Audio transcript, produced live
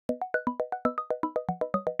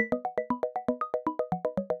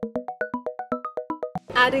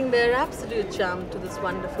adding their absolute charm to this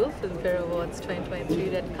wonderful Filmfare Awards 2023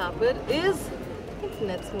 red carpet is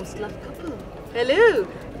internet's most loved couple. Hello,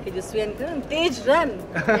 Tejasswi and Karan. Tej run.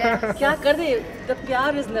 Yes. Kya kar de? The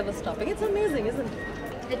pyar is never stopping. It's amazing, isn't it?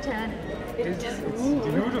 Eternal. It's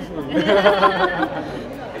beautiful.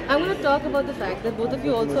 I'm going to talk about the fact that both of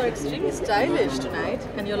you also are extremely stylish tonight,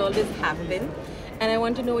 and you'll always have been. And I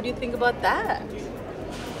want to know what you think about that.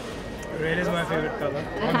 Red is my favorite color.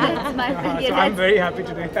 It's my favorite. So I'm very happy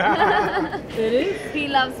today. Really? He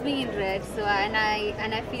loves me in red, so and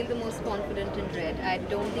I feel the most confident in red. I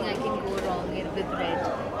don't think I can go wrong with red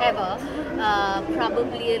ever.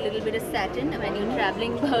 Probably a little bit of satin when you're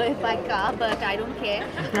traveling by car, but I don't care.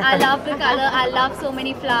 I love the color. I love so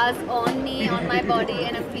many flowers on me, on my body,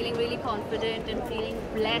 and I'm feeling really confident and feeling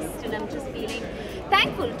blessed, and I'm just feeling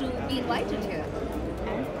thankful to be invited here.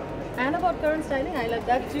 And about current styling, I like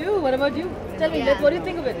that too. What about you? Tell me, Yeah. what do you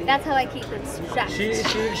think of it? That's how I keep it strapped. She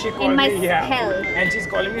called in my me, yeah. hell. And she's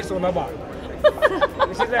calling me Sona Bar.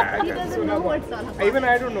 She's like, He doesn't know what Sona Bar. Even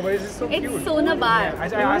I don't know, but it's just so It's cute. Sona Bar. Yeah.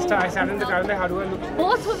 I asked her, I sat in the car, like, how do I look?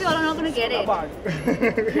 Most of you all are not going to get it. Bar.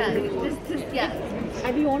 Yeah.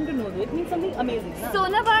 And we want to know though, it means something amazing. Na?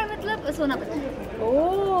 Sona Bar matlab Sona Bar.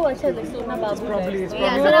 Oh, acha, like Sona Babu. It's Yeah, probably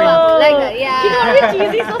Sona the Babu. Like that, yeah. She don't want to be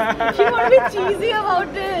cheesy, so she want to be cheesy about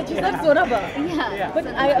it. She's like Sona Bar. Yeah. But I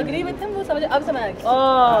agree with him. वो समझ अब समझ आया.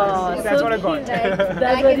 Oh, That's so what I got. That's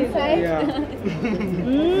Back what he inside. Yeah.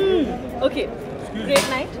 Okay, great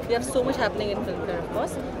night. We have so much happening in Filmfare, of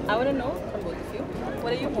course. I want to know from both of you,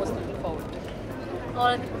 what are you most looking forward to? All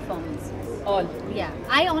of the performances. All. Yeah.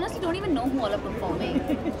 I honestly don't even know who all are performing.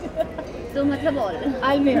 So matlab all.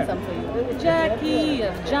 I'll name some for you. Jackie,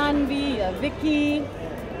 Janvi, Vicky.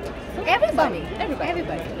 Everybody.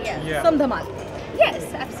 Everybody. Yes. Yeah. Some dhamal. Yes,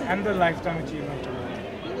 absolutely. And the Lifetime Achievement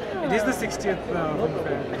Award. It is the 60th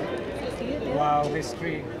Filmfare. Wow,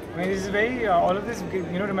 history. I mean, this is very, all of this,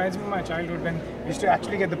 reminds me of my childhood when we used to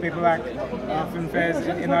actually get the paperback Filmfares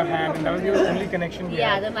in our hand, and that was the only connection we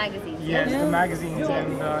Yeah, had. the magazines. Yes, the magazines,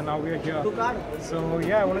 and now we are here. So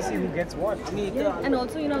yeah, I want to see who gets what. Yeah. And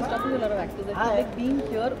also, I was talking to a lot of actors. I feel like being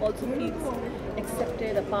here also feels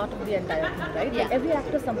accepted, a part of the entire thing, right? Yeah. Like every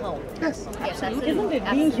actor somehow. Yes, Yes, Isn't absolutely. it?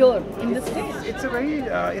 Being here in this stage. it's a very,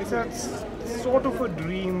 it's a sort of a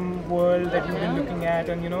dream world that you've been looking at,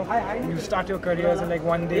 and you start your careers, and like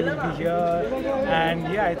one day we'll be here,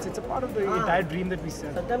 and yeah, it's a part of the entire dream that we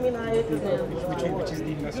sell, which is the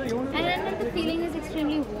industry. And then the feeling is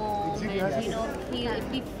extremely warm,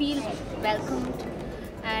 and we feel welcomed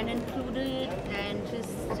and included and just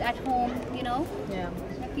at home, Yeah.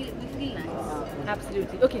 we feel nice.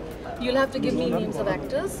 Absolutely. Okay, you'll have to give me names of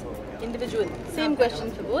actors individually. Same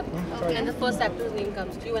question for both. Okay. And the first actor's name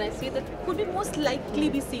comes to you, and I say that could be most likely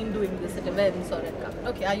be seen doing this at events or red carpet.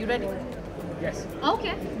 Okay, are you ready? Yes.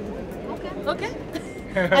 Okay. Okay.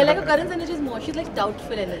 I like how Karan's energy is more. She's like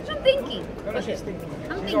doubtful energy. I'm thinking. No, she's thinking. I'm She's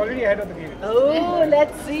thinking. already ahead of the game. Oh,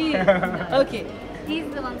 let's see. Okay. He's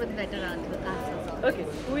the one with better answers. Okay,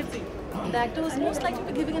 we'll see. The actor was most likely to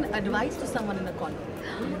be giving an advice to someone in a corner.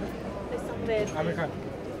 There's somewhere. Amir Khan.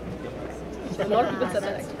 A lot of people said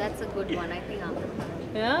that. That's a good one. I think I'm.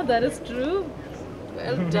 Yeah, that is true.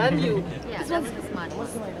 Well done, you. Yeah, This that one's was the smart one.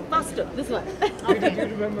 faster. This one. Do you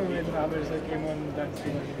remember when Amir came on that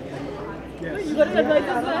scene? Yes. You got an advice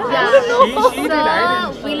as well? Yeah. She did,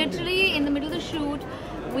 I didn't. We literally, in the middle of the shoot,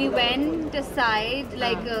 we went aside,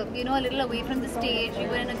 like, a little away from the stage. We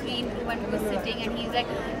were in a green room and we were sitting, and he's like,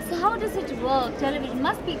 so how does it work? Television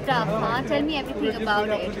must be tough, huh? Tell me everything about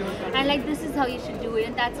it. And like, this is how you should do it,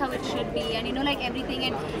 and that's how it should be, and like everything.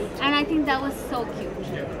 And I think that was so cute.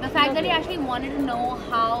 The fact that he actually wanted to know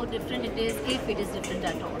how different it is, if it is different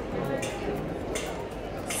at all.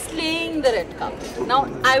 Slaying the red carpet. Now,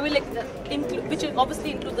 I will include, which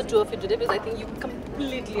obviously includes the two of you today, because I think you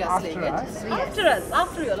completely are slaying After it. us? Yes. After us.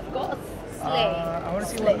 After you all, of course. Slay. I want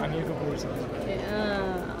to see what Anil Kapoor says.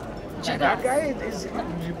 Yeah. That guy is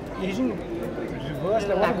aging reverse.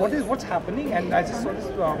 Like, what's happening? And I just saw this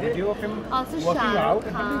video of him Also, working Shah out.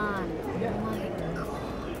 Rukh Khan. Oh my god.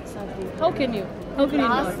 How can you? How can you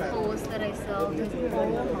Last not? post that I saw was,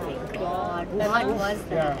 oh my god, what was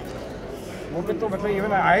that? Yeah. वो भी तो मतलब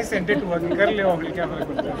even I sent it to her कि कर ले और क्या फर्क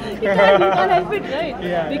पड़ता है? You can't help it, right?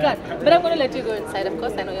 Yeah, We yeah. can't. But I'm going to let you go inside. Of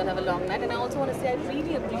course, I know you'll have a long night. And I also want to say I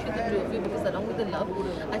really appreciate the two of you, because along with the love,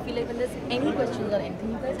 I feel like when there's any questions or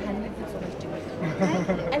anything, you guys handle it with so much dignity.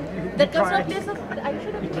 And that comes from a place of, I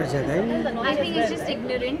should have I think it's just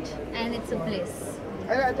ignorant and it's a bliss.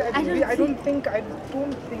 I don't think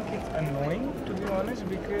it's annoying, to be honest,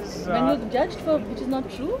 because when you're judged for which is not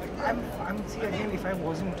true. I'm see again, if I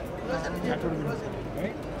wasn't, that would have been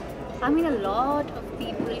right. I mean, a lot of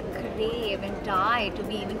people crave and die to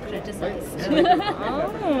be even criticized.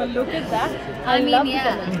 Oh, look at that. I mean,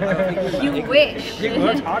 yeah. You wish. We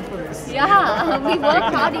worked hard for this. Yeah, we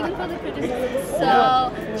worked hard even for the criticism.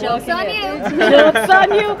 So, jokes on you. Jokes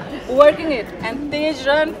on you. Working it. And Tej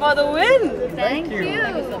run for the win. Thank you.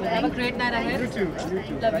 Have a great night ahead. You too.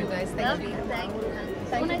 Love you guys. Thank Love you. you. Thank you.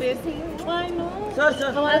 Thank you, babe. I know.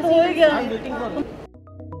 Sir, हमारा तो हो ही गया.